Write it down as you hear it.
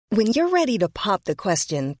When you're ready to pop the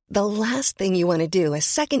question, the last thing you want to do is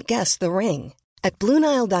second-guess the ring. At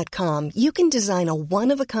BlueNile.com, you can design a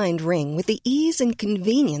one-of-a-kind ring with the ease and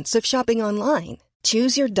convenience of shopping online.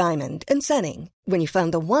 Choose your diamond and setting. When you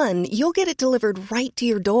find the one, you'll get it delivered right to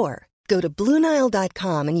your door. Go to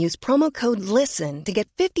BlueNile.com and use promo code LISTEN to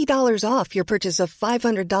get $50 off your purchase of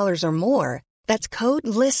 $500 or more. That's code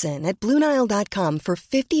LISTEN at BlueNile.com for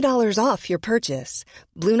 $50 off your purchase.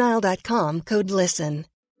 BlueNile.com, code LISTEN.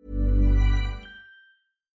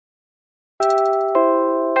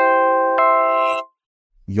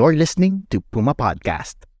 You're listening to Puma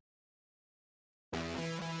Podcast.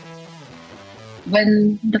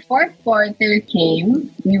 When the fourth quarter came,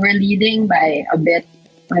 we were leading by a bit,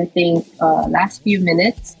 I think, last few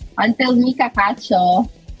minutes, until Mika Cacho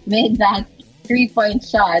made that 3-point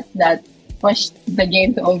shot that pushed the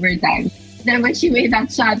game to overtime. Then when she made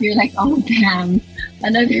that shot, you're like, oh damn,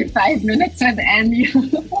 another 5 minutes at the end.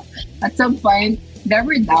 At some point, there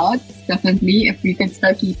were doubts, definitely, if we could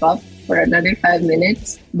still keep up for another 5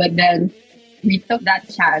 minutes. But then we took that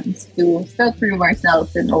chance to still prove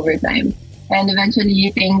ourselves in overtime. And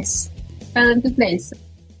eventually, things fell into place.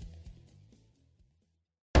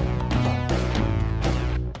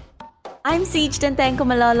 I'm Siege Tentenko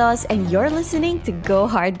Malolos, and you're listening to Go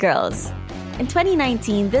Hard Girls. In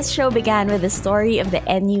 2019, this show began with the story of the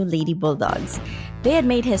NU Lady Bulldogs. They had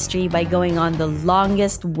made history by going on the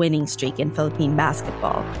longest winning streak in Philippine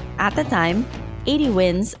basketball. At the time, 80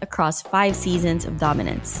 wins across 5 seasons of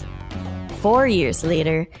dominance. 4 years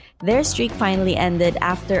later, their streak finally ended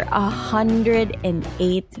after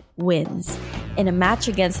 108 wins in a match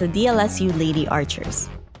against the DLSU Lady Archers.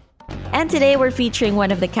 And today we're featuring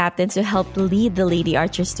one of the captains who helped lead the Lady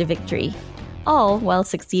Archers to victory, all while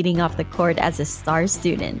succeeding off the court as a star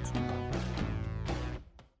student.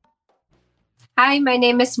 Hi, my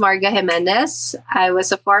name is Marga Jimenez. I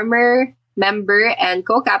was a former member and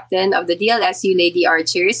co-captain of the DLSU Lady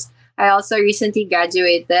Archers. I also recently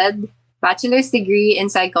graduated bachelor's degree in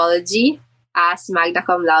psychology as magna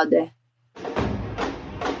cum laude.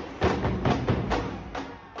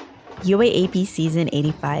 UAAP Season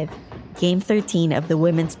 85, Game 13 of the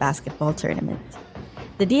Women's Basketball Tournament.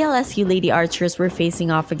 The DLSU Lady Archers were facing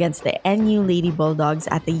off against the NU Lady Bulldogs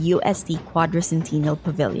at the UST Quadricentennial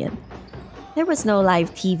Pavilion. There was no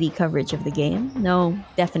live TV coverage of the game, no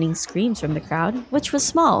deafening screams from the crowd, which was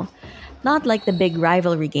small, not like the big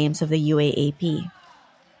rivalry games of the UAAP.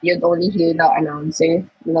 You'd only hear the announcer,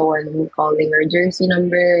 the one calling our jersey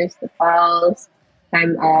numbers, the fouls,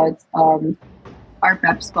 timeouts. Our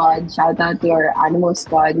prep squad, shout out to our animal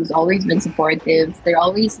squad, who's always been supportive. They're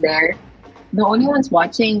always there. The only ones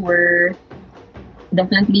watching were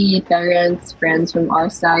definitely parents, friends from our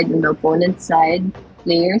side and the opponent's side,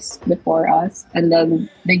 players before us, and then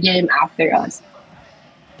the game after us.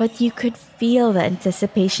 But you could feel the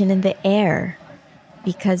anticipation in the air,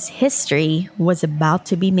 because history was about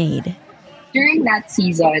to be made. During that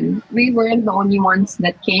season, we weren't the only ones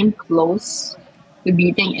that came close to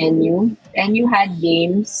beating NU. NU had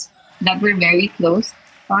games that were very close.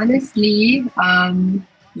 Honestly,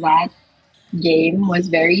 that game was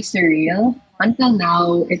very surreal. Until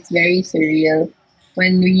now, it's very surreal.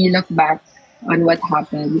 When we look back on what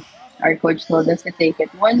happened, our coach told us to take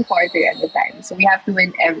it one quarter at a time. So we have to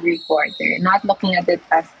win every quarter, not looking at it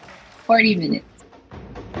past 40 minutes.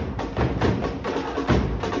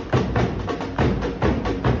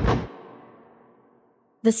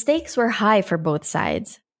 The stakes were high for both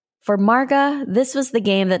sides. For Marga, this was the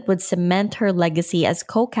game that would cement her legacy as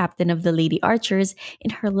co-captain of the Lady Archers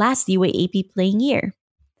in her last UAAP playing year.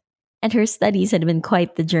 And her studies had been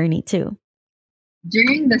quite the journey too.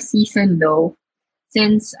 During the season though,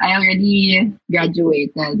 since I already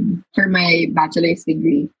graduated for my bachelor's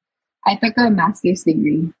degree, I took a master's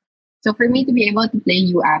degree. So for me to be able to play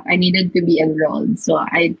UAP, I needed to be enrolled. So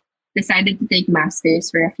I decided to take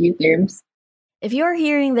master's for a few terms. If you're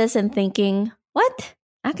hearing this and thinking, what?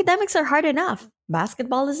 Academics are hard enough.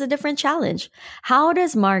 Basketball is a different challenge. How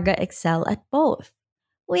does Marga excel at both?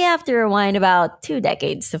 We have to rewind about 2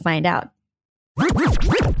 decades to find out.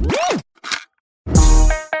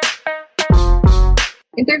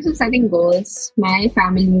 In terms of setting goals, my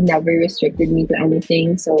family never restricted me to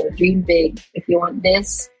anything. So dream big. If you want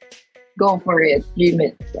this, go for it. Dream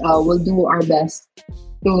it. We'll do our best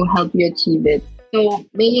to help you achieve it. So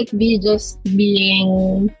may it be just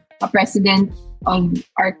being a president of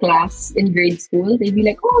our class in grade school. They'd be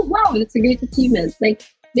like, oh, wow, that's a great achievement. Like,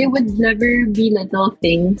 they would never be little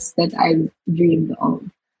things that I've dreamed of.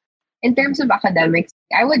 In terms of academics,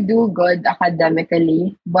 I would do good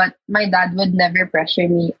academically, but my dad would never pressure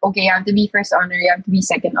me. Okay, you have to be first honor, you have to be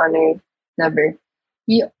second honor. Never.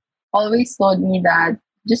 He always told me that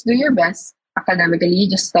just do your best academically,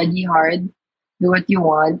 just study hard, do what you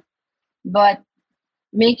want, but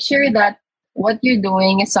make sure that what you're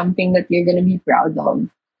doing is something that you're going to be proud of.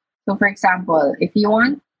 So, for example, if you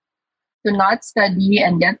want to not study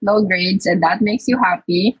and get low grades and that makes you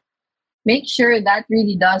happy, make sure that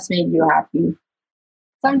really does make you happy.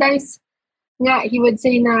 Sometimes, yeah, he would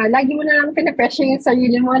say na, lagi mo na lang pinapressure yung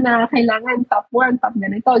sarili mo na kailangan top 1, top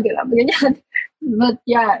ganito, ganyan. But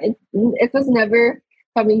yeah, it was never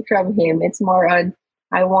coming from him. It's more on,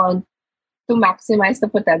 I want to maximize the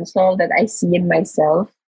potential that I see in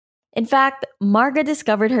myself. In fact, Marga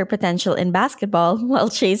discovered her potential in basketball while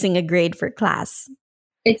chasing a grade for class.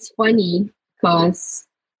 It's funny because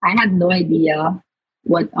I had no idea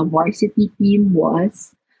what a varsity team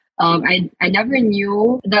was. I never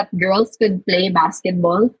knew that girls could play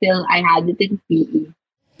basketball till I had it in PE.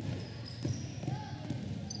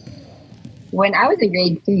 When I was in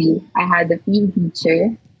grade 3, I had a PE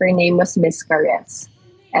teacher. Her name was Miss Caress.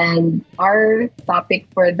 And our topic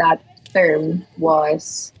for that term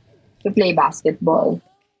was to play basketball.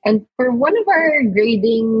 And for one of our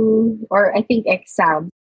grading, or I think exams,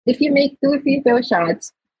 if you make 2 free throw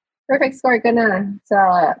shots, perfect score ka na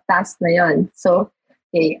sa task na yon. So,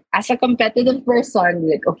 okay, as a competitive person,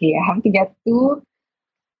 like, okay, I have to get two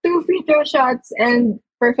free throw shots and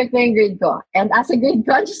perfect na yung grade ko. And as a grade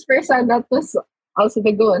conscious person, that was also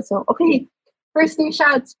the goal. So, okay, first 2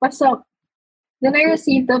 shots, pasok. Then I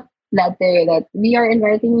received a letter that we are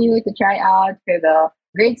inviting you to try out for the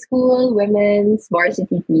grade school women's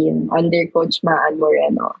varsity team under Coach Maan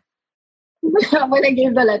Moreno. When I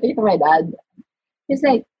gave the letter to my dad, he's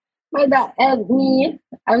like, my dad and me,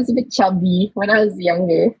 I was a bit chubby when I was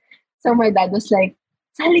younger. So my dad was like,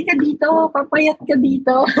 sali ka dito, papayat ka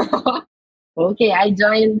dito. Okay, I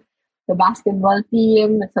joined the basketball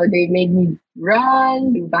team. So they made me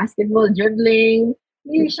run, do basketball dribbling,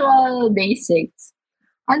 usual basics.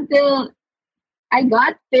 Until I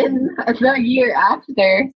got thin the year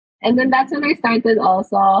after. And then that's when I started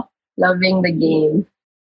also loving the game.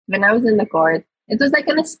 When I was in the court, it was like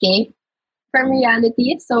an escape from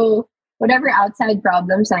reality. So whatever outside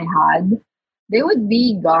problems I had, they would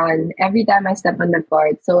be gone every time I step on the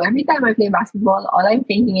court. So every time I play basketball, all I'm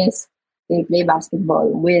thinking is, okay, play basketball,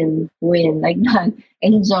 win, like that,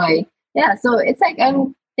 enjoy. Yeah, so it's like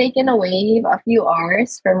I'm taking away a few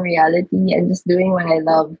hours from reality and just doing what I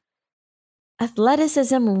love.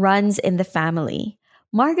 Athleticism runs in the family.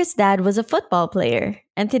 Marga's dad was a football player,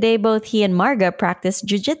 and today both he and Marga practice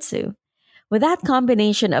jiu-jitsu. With that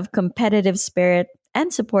combination of competitive spirit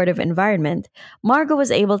and supportive environment, Marga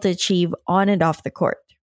was able to achieve on and off the court.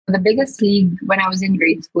 The biggest league when I was in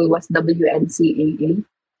grade school was WNCAA.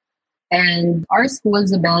 And our school,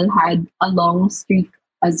 Isabel, had a long streak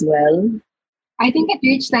as well. I think it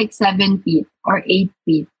reached like 7 feet or 8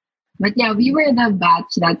 feet. But yeah, we were the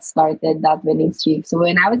batch that started that winning streak. So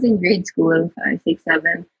when I was in grade school, 6,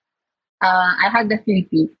 7, I had the 3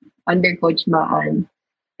 feet under Coach Maan.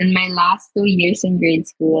 In my last 2 years in grade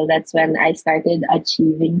school, that's when I started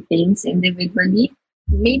achieving things individually.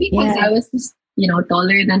 Maybe because I was just,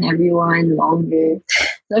 taller than everyone, longer.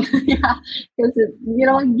 So yeah, because,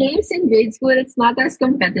 games in grade school, it's not as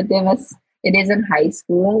competitive as it is in high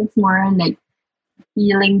school. It's more on like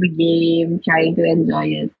feeling the game, trying to enjoy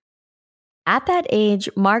it. At that age,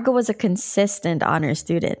 Marga was a consistent honor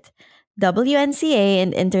student, WNCA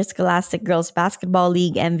and Interscholastic Girls Basketball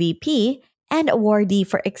League MVP, and awardee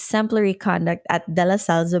for exemplary conduct at De La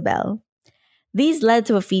Salle Zobel. These led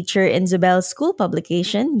to a feature in Zobel's school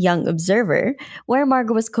publication, Young Observer, where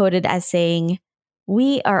Marga was quoted as saying,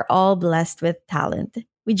 "We are all blessed with talent.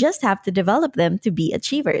 We just have to develop them to be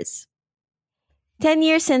achievers." 10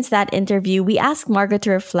 years since that interview, we asked Marga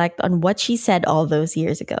to reflect on what she said all those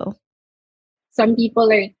years ago. Some people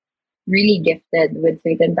are really gifted with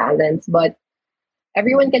certain talents, but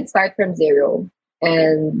everyone can start from zero.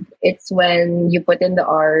 And it's when you put in the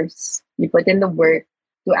hours, you put in the work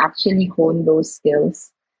to actually hone those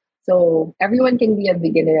skills. So everyone can be a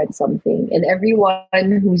beginner at something. And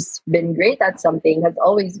everyone who's been great at something has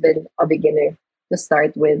always been a beginner to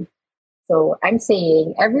start with. So I'm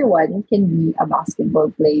saying everyone can be a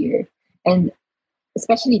basketball player. And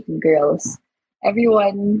especially to girls,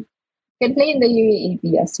 everyone can play in the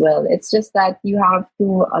UAAP as well. It's just that you have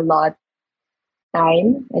to allot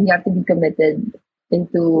time and you have to be committed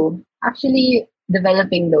into actually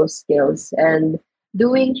developing those skills and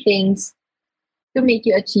doing things to make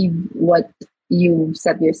you achieve what you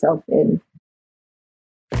set yourself in.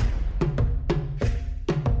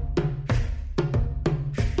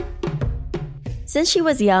 Since she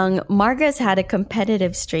was young, Marga's had a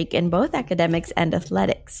competitive streak in both academics and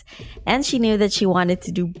athletics, and she knew that she wanted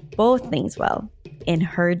to do both things well in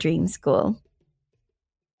her dream school.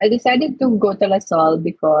 I decided to go to LaSalle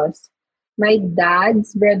because my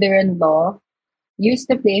dad's brother-in-law used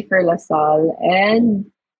to play for LaSalle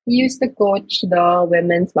and he used to coach the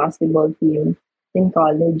women's basketball team in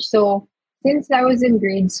college. So since I was in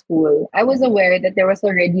grade school, I was aware that there was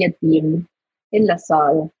already a team in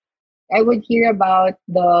LaSalle. I would hear about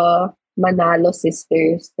the Manalo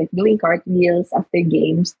sisters like doing cartwheels after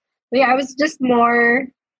games. So yeah, I was just more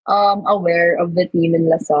aware of the team in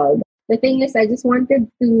LaSalle. The thing is, I just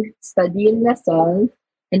wanted to study in LaSalle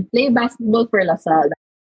and play basketball for LaSalle.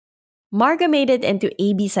 Marga made it into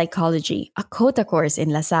AB Psychology, a quota course in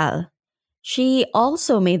LaSalle. She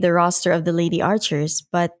also made the roster of the Lady Archers,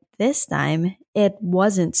 but this time, it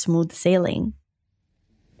wasn't smooth sailing.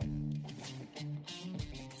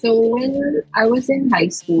 So when I was in high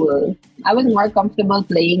school, I was more comfortable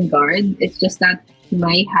playing guard. It's just that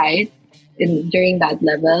my height during that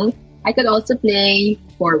level, I could also play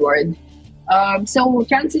forward. So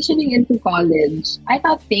transitioning into college, I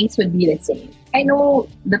thought things would be the same. I know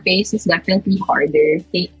the pace is definitely harder.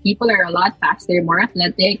 People are a lot faster, more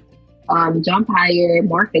athletic, jump higher,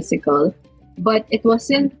 more physical. But it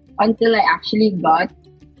wasn't until I actually got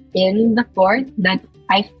in the court that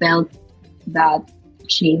I felt that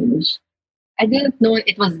change. I didn't know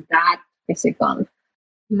it was that physical.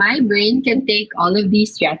 My brain can take all of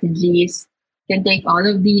these strategies, can take all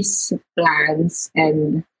of these plans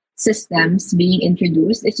and systems being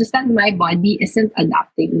introduced. It's just that my body isn't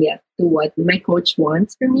adapting yet to what my coach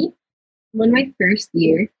wants for me. On my first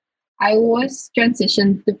year, I was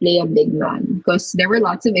transitioned to play a big man because there were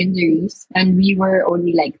lots of injuries and we were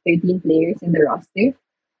only like 13 players in the roster.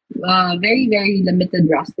 Very, very limited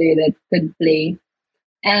roster that could play.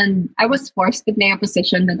 And I was forced to play a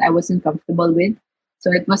position that I wasn't comfortable with.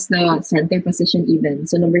 So it was the center position even.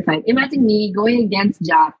 So number 5. Imagine me going against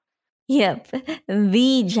Jack. Yep,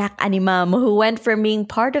 the Jack Animam who went from being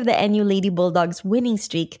part of the NU Lady Bulldogs winning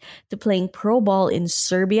streak to playing pro ball in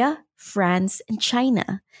Serbia, France, and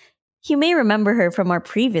China. You may remember her from our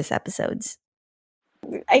previous episodes.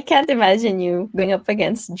 I can't imagine you going up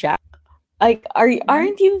against Jack. Like,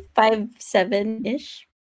 aren't you 5'7" ish?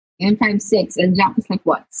 I'm 5'6", and Jack is like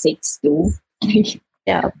what, 6'2"?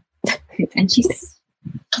 Yeah. And she's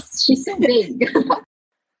so big.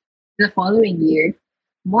 The following year,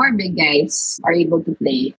 more big guys are able to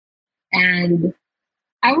play. And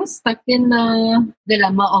I was stuck in the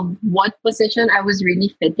dilemma of what position I was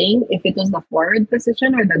really fitting, if it was the forward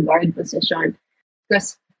position or the guard position.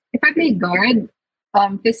 Because if I play guard,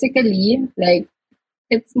 physically, like,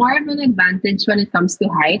 it's more of an advantage when it comes to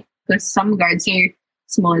height, because some guards are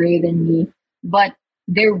smaller than me, but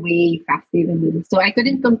they're way faster than me. So I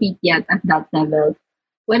couldn't compete yet at that level.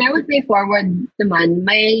 When I would play forward, naman,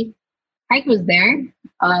 my height was there,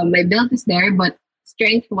 my build is there, but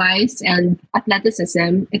strength-wise and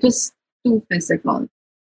athleticism, it was too physical.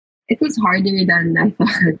 It was harder than I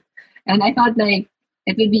thought. And I thought like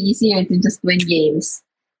it would be easier to just win games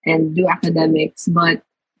and do academics. But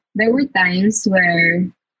there were times where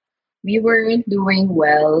we weren't doing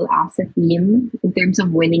well as a team in terms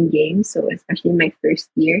of winning games. So especially my first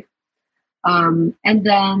year. And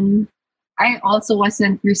then I also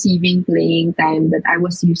wasn't receiving playing time that I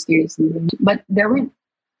was used to receiving. But there were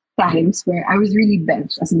times where I was really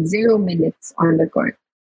benched, as in 0 minutes on the court.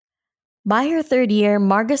 By her third year,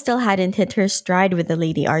 Marga still hadn't hit her stride with the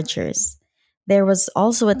Lady Archers. There was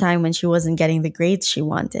also a time when she wasn't getting the grades she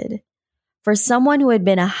wanted. For someone who had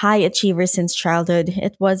been a high achiever since childhood,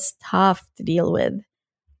 it was tough to deal with.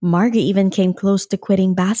 Marga even came close to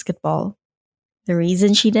quitting basketball. The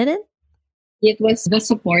reason she didn't? It was the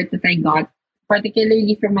support that I got,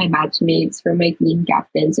 particularly from my batchmates, from my team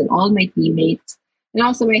captains, and all my teammates, and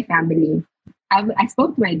also my family. I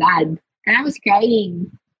spoke to my dad, and I was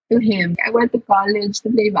crying to him. I went to college to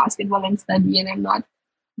play basketball and study, and I'm not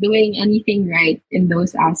doing anything right in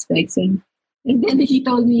those aspects. And then he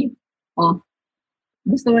told me, oh,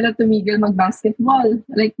 gusto mo na tumigil mag-basketball.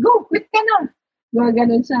 Like, go, quit ka na.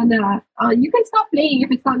 Ganun siya na, you can stop playing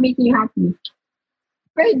if it's not making you happy.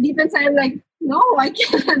 But deep inside, I'm like, no, I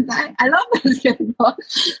can't. I love basketball.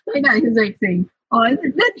 Like that, he's like saying, oh,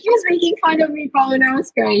 that he was making fun of me when I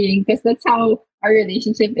was crying, because that's how our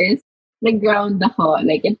relationship is. Like, ground ako.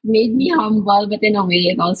 Like, it made me humble, but in a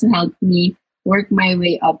way, it also helped me work my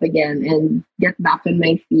way up again and get back on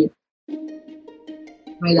my feet.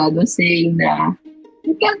 My dad was saying that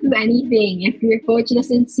you can't do anything if your coach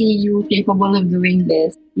doesn't see you capable of doing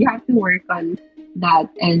this. You have to work on that,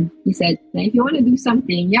 and he said, if you want to do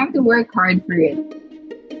something, you have to work hard for it.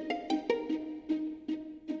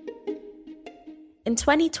 In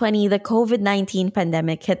 2020, the COVID-19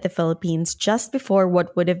 pandemic hit the Philippines just before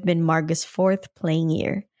what would have been Marga's fourth playing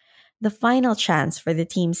year. The final chance for the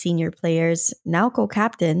team's senior players, now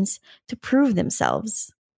co-captains, to prove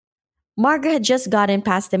themselves. Marga had just gotten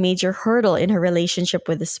past a major hurdle in her relationship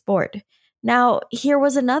with the sport. Now, here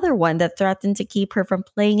was another one that threatened to keep her from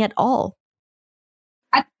playing at all.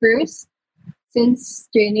 At first, since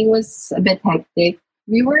training was a bit hectic,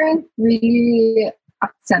 we weren't really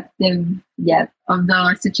acceptive yet of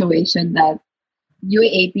the situation that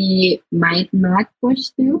UAAP might not push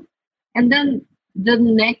through. And then the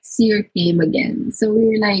next year came again. So we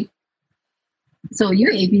were like, so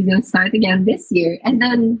UAAP is going to start again this year. And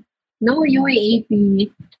then no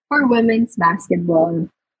UAAP for women's basketball.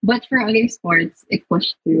 But for other sports, it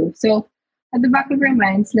pushed through. So at the back of our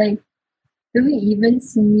minds, like, do we even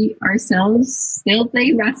see ourselves still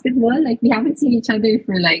playing basketball? Like, we haven't seen each other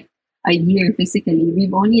for like a year physically.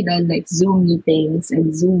 We've only done like Zoom meetings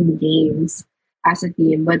and Zoom games as a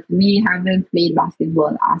team, but we haven't played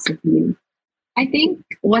basketball as a team. I think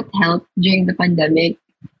what helped during the pandemic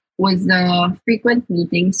was the frequent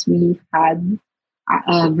meetings we had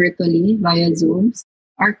virtually via Zooms.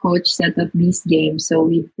 Our coach set up these games, so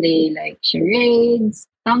we play like charades,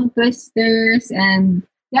 tongue twisters, and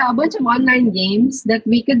a bunch of online games that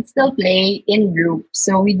we could still play in groups.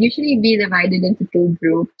 So we'd usually be divided into two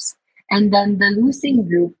groups, and then the losing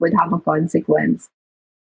group would have a consequence.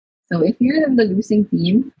 So if you're in the losing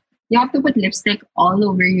team, you have to put lipstick all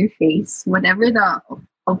over your face. Whatever the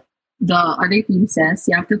other team says,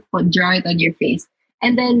 you have to draw it on your face.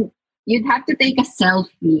 And then you'd have to take a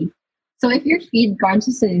selfie. So if you're feed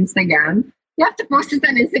conscious on Instagram, you have to post it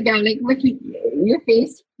on Instagram, like with your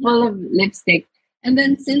face full of lipstick. And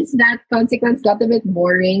then since that consequence got a bit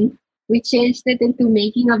boring, we changed it into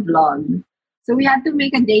making a vlog. So we had to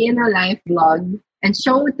make a day in our life vlog and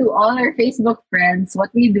show to all our Facebook friends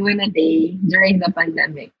what we do in a day during the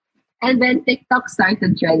pandemic. And then TikTok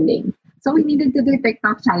started trending. So we needed to do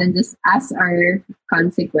TikTok challenges as our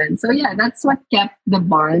consequence. So yeah, that's what kept the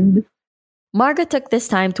bond. Marga took this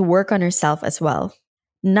time to work on herself as well.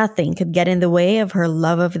 Nothing could get in the way of her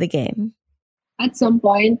love of the game. At some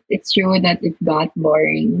point, it's true that it got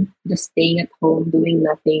boring, just staying at home, doing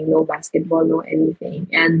nothing, no basketball, no anything.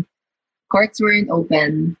 And courts weren't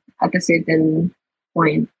open at a certain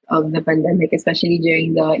point of the pandemic, especially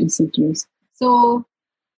during the ECQs. So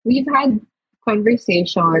we've had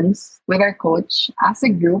conversations with our coach as a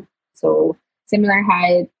group. So similar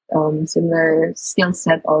height, similar skill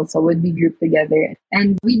set also would be grouped together.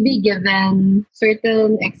 And we'd be given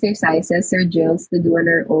certain exercises or drills to do on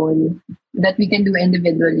our own that we can do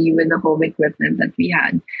individually with the home equipment that we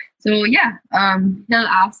had. So yeah, he'll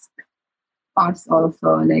ask us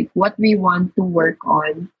also like what we want to work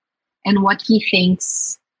on and what he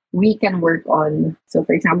thinks we can work on. So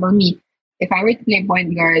for example, me, if I were to play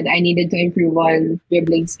point guard, I needed to improve on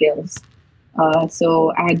dribbling skills.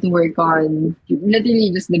 So I had to work on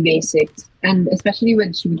literally just the basics. And especially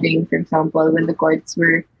with shooting, for example, when the courts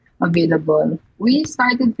were available, we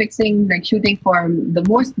started fixing like shooting form, the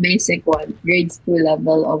most basic one, grade school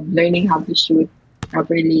level of learning how to shoot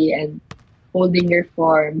properly and holding your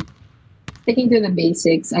form, sticking to the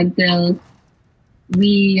basics until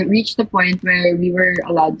we reached the point where we were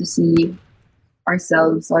allowed to see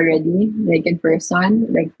ourselves already, like in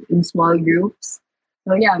person, like in small groups.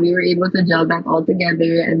 So yeah, we were able to gel that all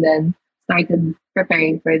together and then started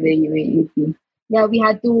preparing for the UAAP. Yeah, we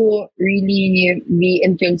had to really be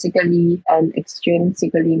intrinsically and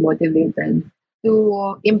extrinsically motivated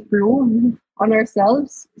to improve on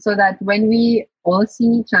ourselves so that when we all see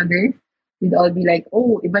each other, we'd all be like,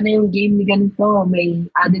 oh, iba na yung game ni ganito. May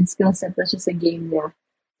added skill set na siya sa game niya.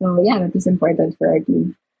 So yeah, that is important for our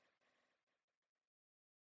team.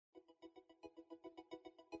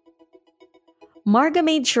 Marga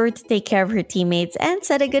made sure to take care of her teammates and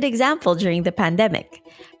set a good example during the pandemic.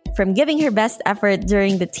 From giving her best effort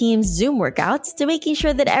during the team's Zoom workouts to making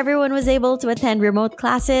sure that everyone was able to attend remote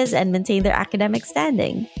classes and maintain their academic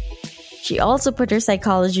standing. She also put her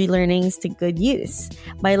psychology learnings to good use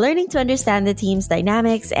by learning to understand the team's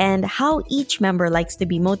dynamics and how each member likes to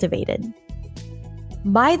be motivated.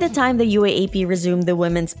 By the time the UAAP resumed the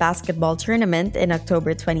women's basketball tournament in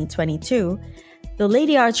October 2022, the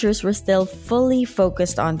Lady Archers were still fully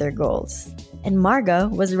focused on their goals, and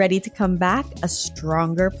Marga was ready to come back a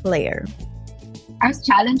stronger player. I was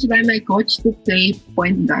challenged by my coach to play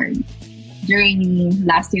point guard during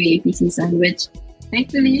last UAAP season, which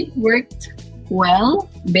thankfully worked well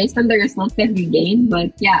based on the results that we gained.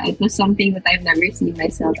 But yeah, it was something that I've never seen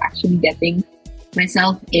myself actually getting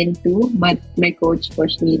myself into. But my coach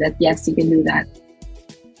pushed me that yes, you can do that.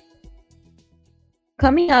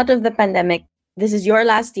 Coming out of the pandemic, this is your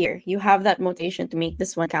last year. You have that motivation to make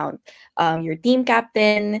this one count. Your team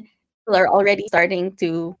captain, people are already starting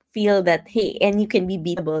to feel that, hey, and you can be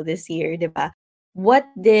beatable this year, diba? What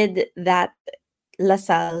did that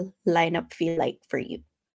LaSalle lineup feel like for you?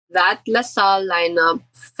 That LaSalle lineup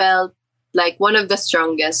felt like one of the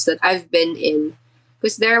strongest that I've been in.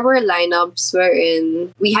 Because there were lineups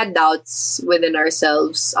wherein we had doubts within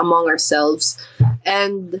ourselves, among ourselves.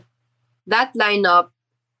 And that lineup,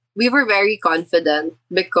 we were very confident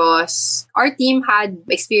because our team had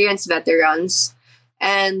experienced veterans.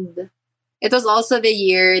 And it was also the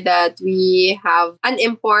year that we have an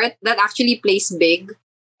import that actually plays big.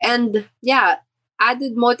 And yeah,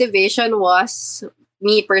 added motivation was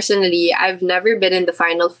me personally. I've never been in the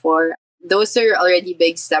Final Four. Those are already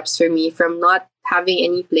big steps for me from not having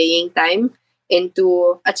any playing time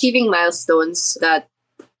into achieving milestones that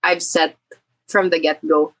I've set from the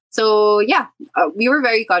get-go. So yeah, we were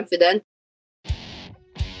very confident.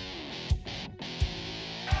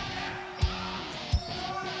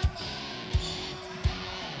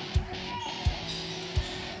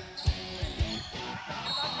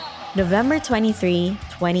 November 23,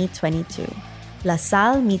 2022.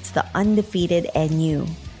 LaSalle meets the undefeated NU.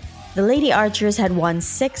 The Lady Archers had won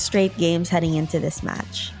 6 straight games heading into this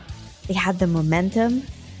match. They had the momentum,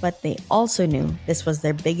 but they also knew this was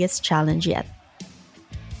their biggest challenge yet.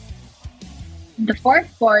 The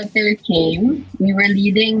fourth quarter came. We were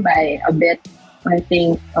leading by a bit, I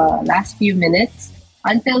think, last few minutes,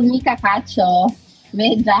 until Mika Cacho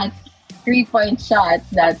made that 3-point shot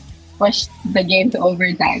that pushed the game to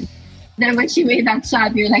overtime. Then when she made that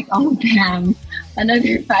shot, we were like, oh damn,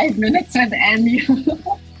 another 5 minutes at the end.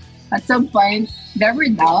 At some point, there were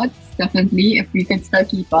doubts, definitely, if we could still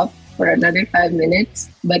keep up for another 5 minutes.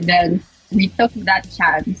 But then we took that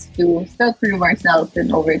chance to still prove ourselves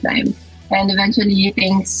in overtime. And eventually,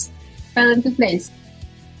 things fell into place.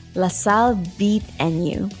 LaSalle beat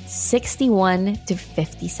NU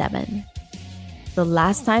 61-57. The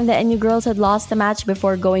last time the NU girls had lost a match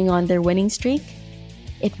before going on their winning streak,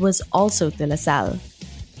 it was also to LaSalle.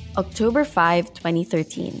 October 5,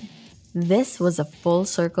 2013. This was a full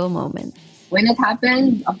circle moment. When it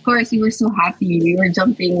happened, of course, we were so happy. We were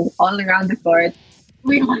jumping all around the court.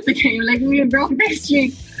 We won the game, like we broke the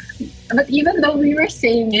streak. But even though we were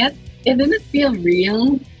saying it didn't feel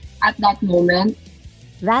real at that moment.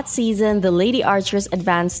 That season, the Lady Archers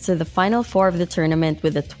advanced to the Final Four of the tournament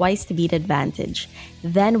with a twice-to-beat advantage,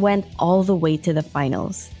 then went all the way to the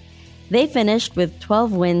finals. They finished with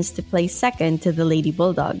 12 wins to place second to the Lady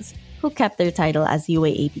Bulldogs, who kept their title as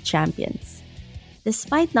UAAP champions.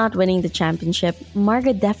 Despite not winning the championship,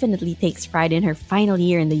 Marga definitely takes pride in her final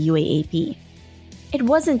year in the UAAP. It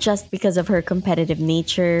wasn't just because of her competitive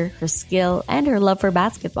nature, her skill, and her love for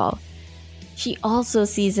basketball. She also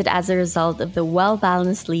sees it as a result of the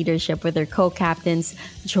well-balanced leadership with her co-captains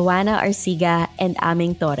Joanna Arciga and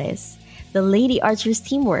Aming Torres, the Lady Archers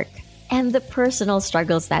teamwork, and the personal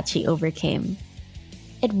struggles that she overcame.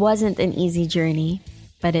 It wasn't an easy journey,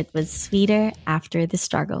 but it was sweeter after the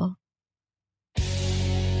struggle.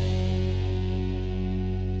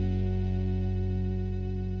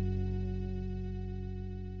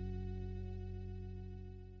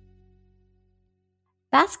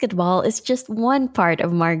 Basketball is just one part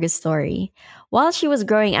of Marga's story. While she was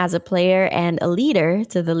growing as a player and a leader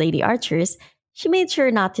to the Lady Archers, she made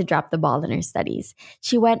sure not to drop the ball in her studies.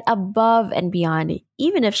 She went above and beyond,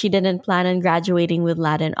 even if she didn't plan on graduating with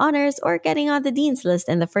Latin honors or getting on the dean's list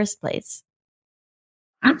in the first place.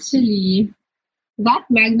 Actually, that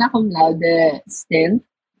magna cum laude stint,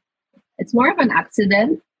 it's more of an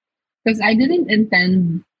accident because I didn't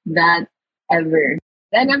intend that ever.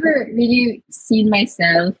 I never really seen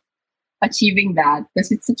myself achieving that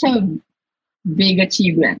because it's such a big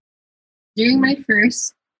achievement. During my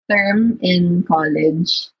first term in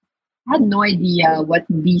college, I had no idea what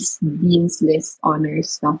these Dean's List honors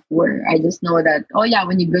stuff were. I just know that, oh yeah,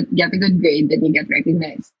 when you get a good grade, then you get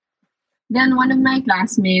recognized. Then one of my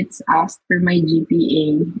classmates asked for my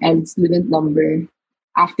GPA and student number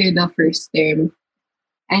after the first term.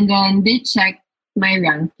 And then they checked my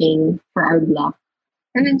ranking for our block.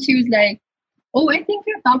 And then she was like, oh, I think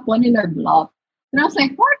you're top 1 in our block. And I was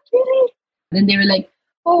like, what, really? Then they were like,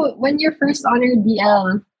 oh, when you're first honor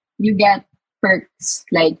DL, you get perks.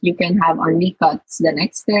 Like you can have only cuts the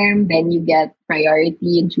next term. Then you get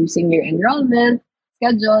priority in choosing your enrollment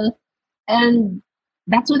schedule. And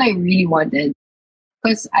that's what I really wanted.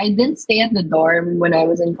 Because I didn't stay at the dorm when I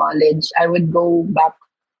was in college. I would go back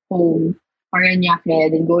home,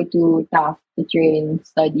 Paranaque, then go to Taft to train,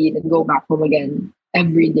 study, then go back home again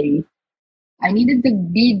every day. I needed the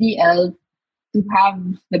BDL to have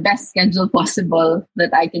the best schedule possible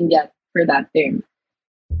that I can get for that term.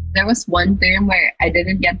 There was one term where I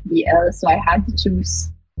didn't get BL, so I had to choose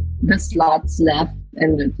the slots left,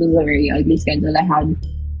 and it was a very ugly schedule. I had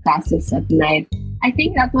classes at night. I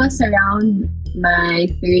think that was around my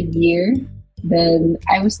third year. Then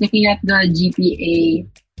I was looking at the GPA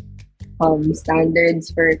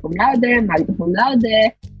standards for cum laude, magna cum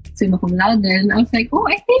laude, summa cum laude, and I was like, oh,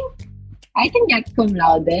 I think I can get cum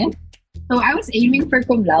laude. So I was aiming for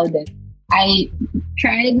cum laude. I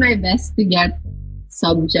tried my best to get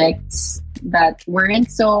subjects that weren't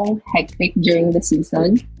so hectic during the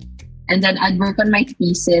season. And then I'd work on my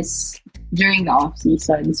thesis during the off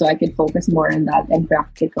season so I could focus more on that and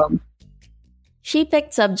practicum. She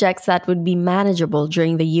picked subjects that would be manageable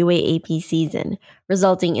during the UAAP season,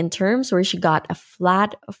 resulting in terms where she got a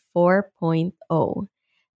flat 4.0,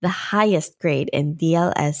 the highest grade in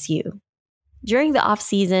DLSU. During the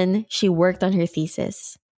off-season, she worked on her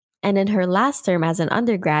thesis. And in her last term as an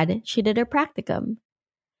undergrad, she did her practicum.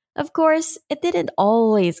 Of course, it didn't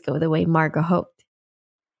always go the way Marga hoped.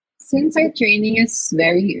 Since our training is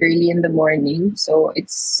very early in the morning, so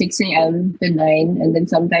it's 6 a.m. to 9, and then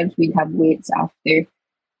sometimes we'd have waits after,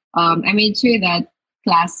 I made sure that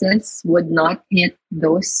classes would not hit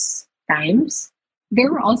those times.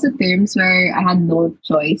 There were also terms where I had no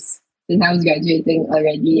choice. Since I was graduating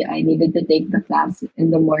already, I needed to take the class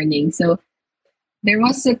in the morning. So there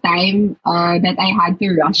was a time that I had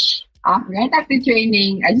to rush. Right after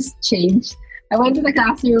training, I just changed. I went to the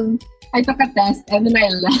classroom, I took a test, and then I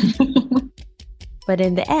left. But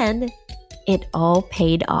in the end, it all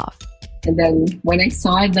paid off. And then when I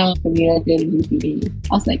saw the cumulative GPA,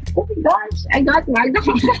 I was like, oh my gosh, I got Magna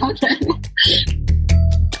cum laude.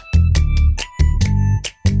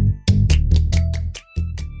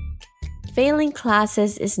 Failing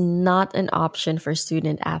classes is not an option for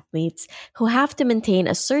student athletes who have to maintain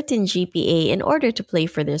a certain GPA in order to play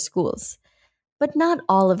for their schools. But not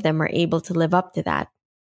all of them are able to live up to that.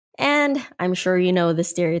 And I'm sure you know the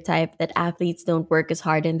stereotype that athletes don't work as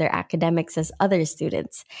hard in their academics as other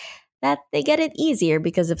students, that they get it easier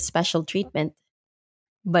because of special treatment.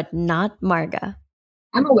 But not Marga.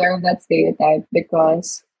 I'm aware of that stereotype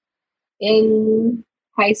because in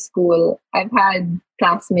high school, I've had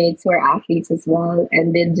classmates who are athletes as well,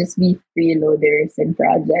 and they'd just be freeloaders in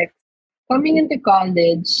projects. Coming into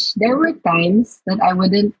college, there were times that I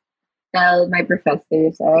wouldn't tell my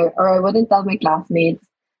professors or I wouldn't tell my classmates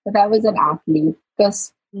that I was an athlete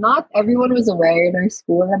because not everyone was aware in our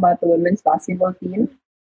school about the women's basketball team.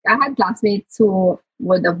 I had classmates who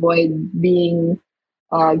would avoid being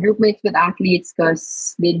group mates with athletes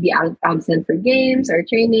because they'd be absent for games or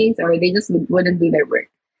trainings, or they just wouldn't do their work.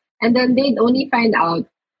 And then they'd only find out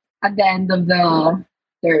at the end of the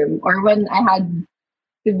term or when I had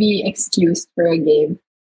to be excused for a game.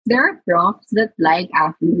 There are profs that like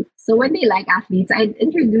athletes. So when they like athletes, I'd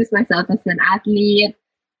introduce myself as an athlete.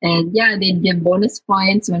 And yeah, they'd give bonus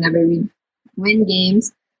points whenever we win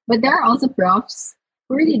games. But there are also profs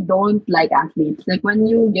who really don't like athletes. Like when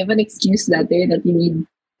you give an excuse letter that you need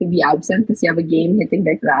to be absent because you have a game hitting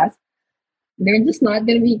their class, they're just not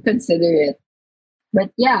going to be considerate. But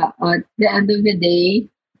yeah, at the end of the day,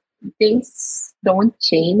 things don't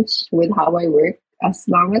change with how I work. As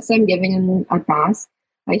long as I'm giving a task,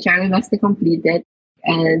 I try my best to complete it.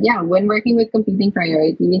 And yeah, when working with competing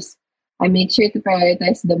priorities, I make sure to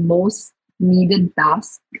prioritize the most needed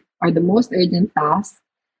task or the most urgent task.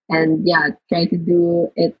 And yeah, try to do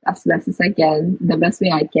it as best as I can, the best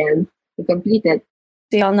way I can to complete it.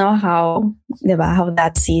 We all know how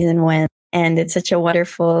that season went. And it's such a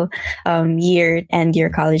wonderful year and your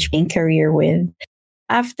college playing career with.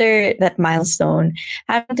 After that milestone,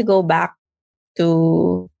 having to go back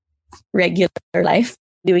to regular life,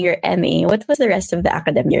 doing your MA, what was the rest of the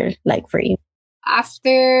academic year like for you?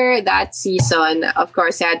 After that season, of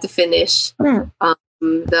course, I had to finish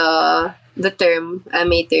the term,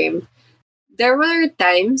 MA term. There were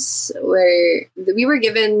times where we were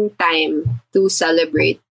given time to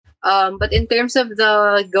celebrate. But in terms of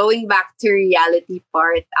the going back to reality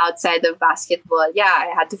part outside of basketball, yeah,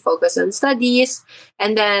 I had to focus on studies.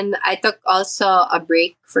 And then I took also a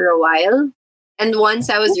break for a while. And once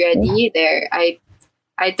I was ready there,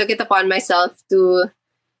 I took it upon myself to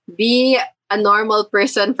be a normal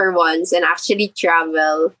person for once and actually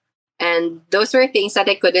travel. And those were things that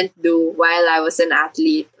I couldn't do while I was an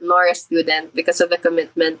athlete nor a student because of the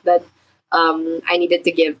commitment that I needed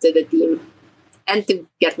to give to the team. and to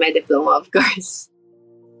get my diploma, of course.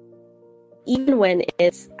 Even when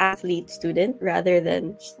it's athlete-student rather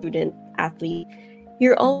than student-athlete,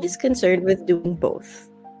 you're always concerned with doing both.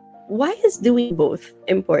 Why is doing both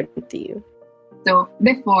important to you? So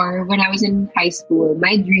before, when I was in high school,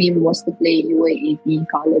 my dream was to play UAAP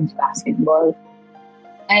college basketball.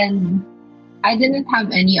 And I didn't have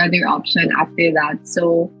any other option after that.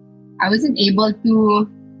 So I wasn't able to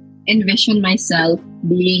envision myself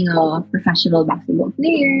being a professional basketball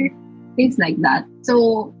player, things like that.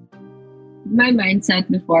 So my mindset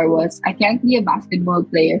before was I can't be a basketball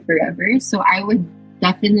player forever. So I would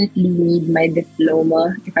definitely need my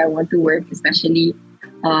diploma if I want to work, especially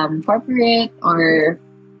corporate or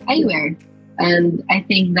anywhere. And I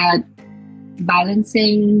think that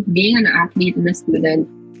balancing being an athlete and a student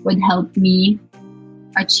would help me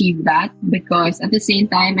achieve that, because at the same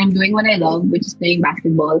time, I'm doing what I love, which is playing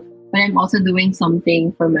basketball, but I'm also doing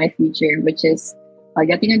something for my future, which is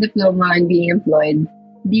getting a diploma and being employed,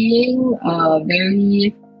 being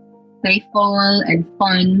very playful and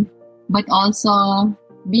fun, but also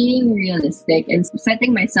being realistic and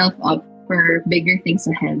setting myself up for bigger things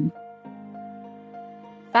ahead.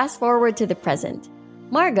 Fast forward to the present.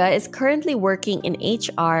 Marga is currently working in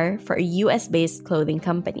HR for a US-based clothing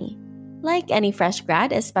company. Like any fresh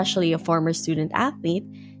grad, especially a former student athlete,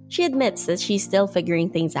 she admits that she's still figuring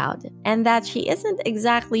things out and that she isn't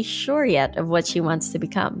exactly sure yet of what she wants to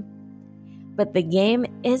become. But the game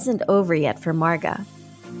isn't over yet for Marga.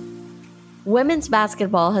 Women's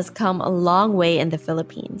basketball has come a long way in the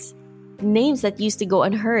Philippines. Names that used to go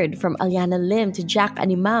unheard, from Aliana Lim to Jack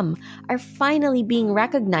Animam, are finally being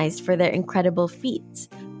recognized for their incredible feats,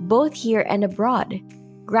 both here and abroad.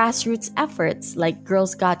 Grassroots efforts like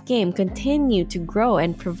Girls Got Game continue to grow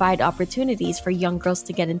and provide opportunities for young girls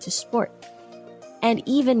to get into sport. And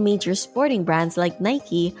even major sporting brands like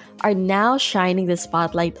Nike are now shining the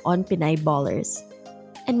spotlight on Pinay ballers.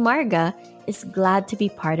 And Marga is glad to be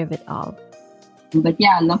part of it all. But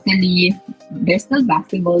yeah, luckily, there's still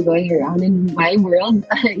basketball going around in my world,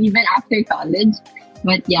 even after college.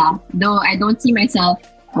 But yeah, though I don't see myself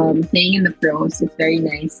playing in the pros, it's very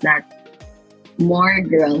nice that more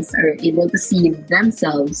girls are able to see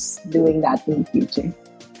themselves doing that in the future.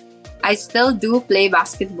 I still do play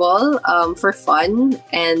basketball for fun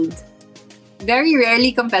and very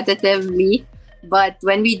rarely competitively. But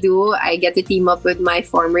when we do, I get to team up with my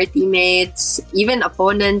former teammates, even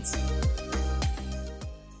opponents.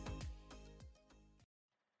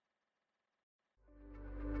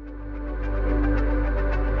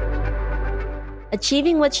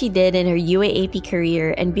 Achieving what she did in her UAAP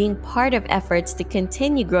career and being part of efforts to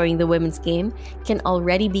continue growing the women's game can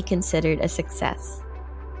already be considered a success.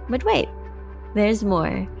 But wait, there's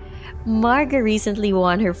more. Marga recently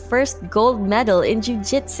won her first gold medal in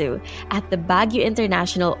Jiu-Jitsu at the Baguio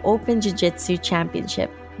International Open Jiu-Jitsu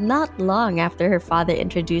Championship, not long after her father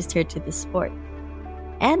introduced her to the sport.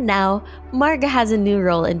 And now, Marga has a new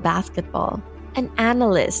role in basketball, an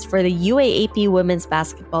analyst for the UAAP women's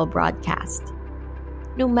basketball broadcast.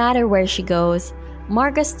 No matter where she goes,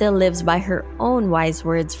 Marga still lives by her own wise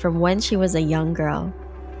words from when she was a young girl.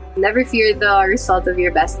 Never fear the result of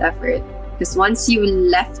your best effort. Because once you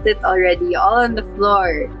left it already all on the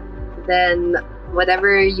floor, then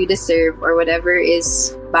whatever you deserve or whatever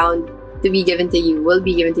is bound to be given to you will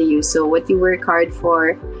be given to you. So what you work hard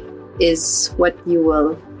for is what you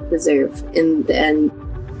will deserve in the end.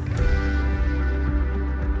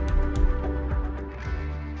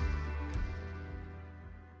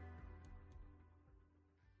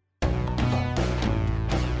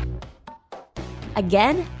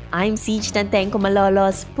 Again, I'm Siege Tantengco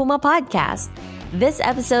Malolo's Puma Podcast. This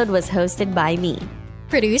episode was hosted by me.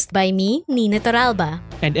 Produced by me, Nina Toralba.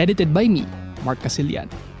 And edited by me, Mark Casilian.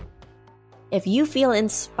 If you feel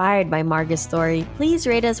inspired by Marga's story, please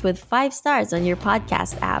rate us with 5 stars on your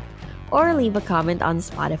podcast app or leave a comment on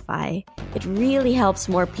Spotify. It really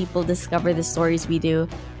helps more people discover the stories we do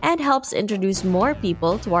and helps introduce more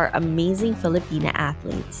people to our amazing Filipina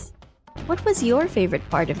athletes. What was your favorite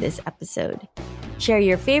part of this episode? Share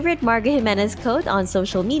your favorite Marga Jimenez quote on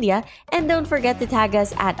social media, and don't forget to tag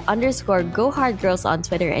us at _GoHardGirls on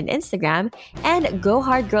Twitter and Instagram and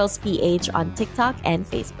GoHardGirlsPH on TikTok and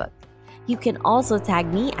Facebook. You can also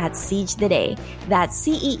tag me at Siege the Day. That's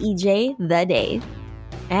CEEJ the Day.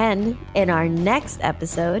 And in our next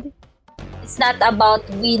episode, it's not about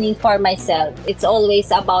winning for myself. It's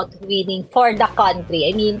always about winning for the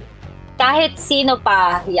country. I mean, kahit sino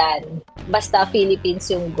pa yan, basta Philippines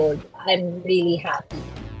yung gold, I'm really happy.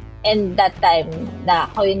 And that time na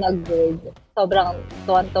ako yung nag-gold, sobrang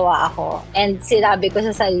tuwan-tuwa ako. And sinabi ko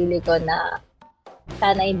sa sarili ko na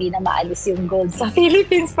Sana hindi na maalis yung gold sa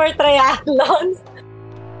Philippines for triathlons.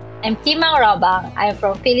 I'm Kimang Robang. I'm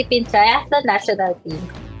from Philippine Triathlon National Team,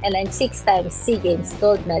 and I'm 6 times SEA Games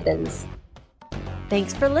gold medalist.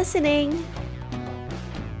 Thanks for listening.